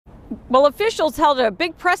Well, officials held a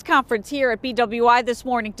big press conference here at BWI this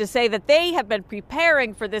morning to say that they have been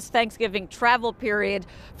preparing for this Thanksgiving travel period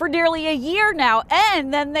for nearly a year now,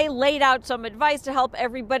 and then they laid out some advice to help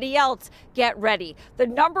everybody else get ready. The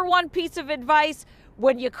number one piece of advice: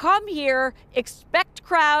 when you come here, expect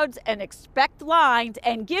crowds and expect lines,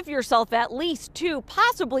 and give yourself at least 2,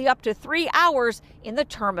 possibly up to 3 hours in the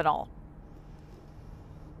terminal.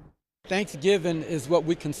 Thanksgiving is what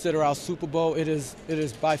we consider our Super Bowl. It is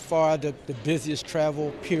by far the busiest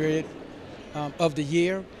travel period of the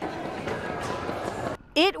year.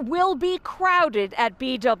 It will be crowded at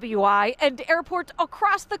BWI and airports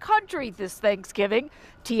across the country this Thanksgiving.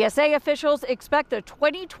 TSA officials expect the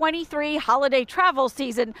 2023 holiday travel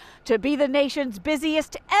season to be the nation's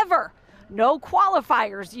busiest ever. No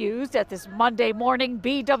qualifiers used at this Monday morning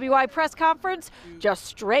BWI press conference, just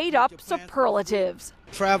straight up superlatives.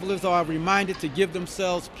 Travelers are reminded to give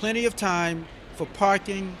themselves plenty of time for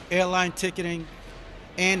parking, airline ticketing,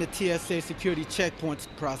 and the TSA security checkpoints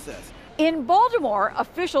process. In Baltimore,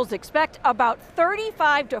 officials expect about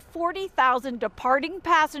 35,000 to 40,000 departing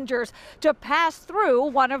passengers to pass through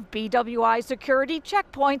one of BWI's security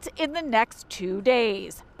checkpoints in the next 2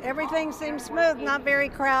 days. Everything seems smooth, not very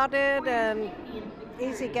crowded, and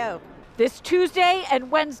easy go. This Tuesday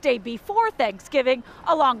and Wednesday before Thanksgiving,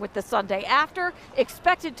 along with the Sunday after,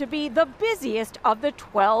 expected to be the busiest of the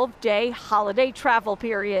 12-day holiday travel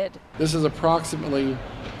period. This is approximately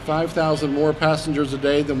 5,000 more passengers a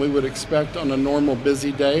day than we would expect on a normal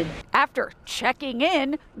busy day. After checking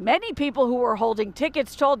in, many people who were holding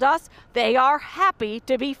tickets told us they are happy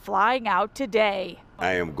to be flying out today.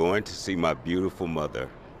 I am going to see my beautiful mother.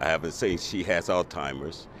 I haven't seen, she has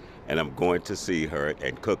Alzheimer's, and I'm going to see her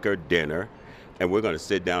and cook her dinner, and we're going to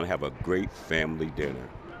sit down and have a great family dinner.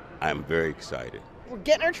 I'm very excited. We're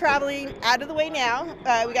getting our traveling out of the way now.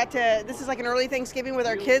 This is like an early Thanksgiving with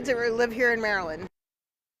our kids that live here in Maryland.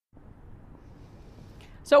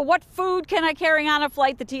 So what food can I carry on a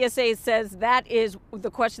flight? The TSA says that is the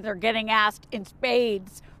question they're getting asked in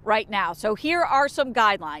spades right now. So here are some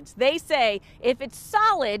guidelines. They say if it's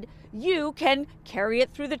solid, you can carry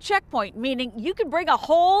it through the checkpoint, meaning you can bring a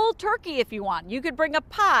whole turkey if you want. You could bring a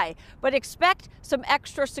pie, but expect some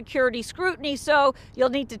extra security scrutiny, so you'll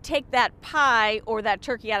need to take that pie or that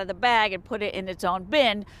turkey out of the bag and put it in its own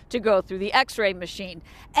bin to go through the x-ray machine.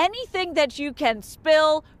 Anything that you can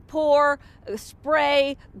spill, pour,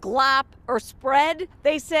 spray, glop, or spread,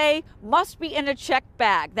 they say, must be in a checked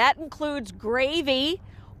bag. That includes gravy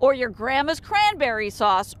or your grandma's cranberry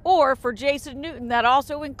sauce, or for Jason Newton, that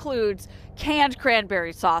also includes canned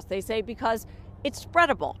cranberry sauce, they say, because it's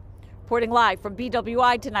spreadable. Reporting live from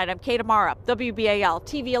BWI tonight, I'm Kate Amara,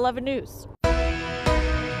 WBAL-TV 11 News.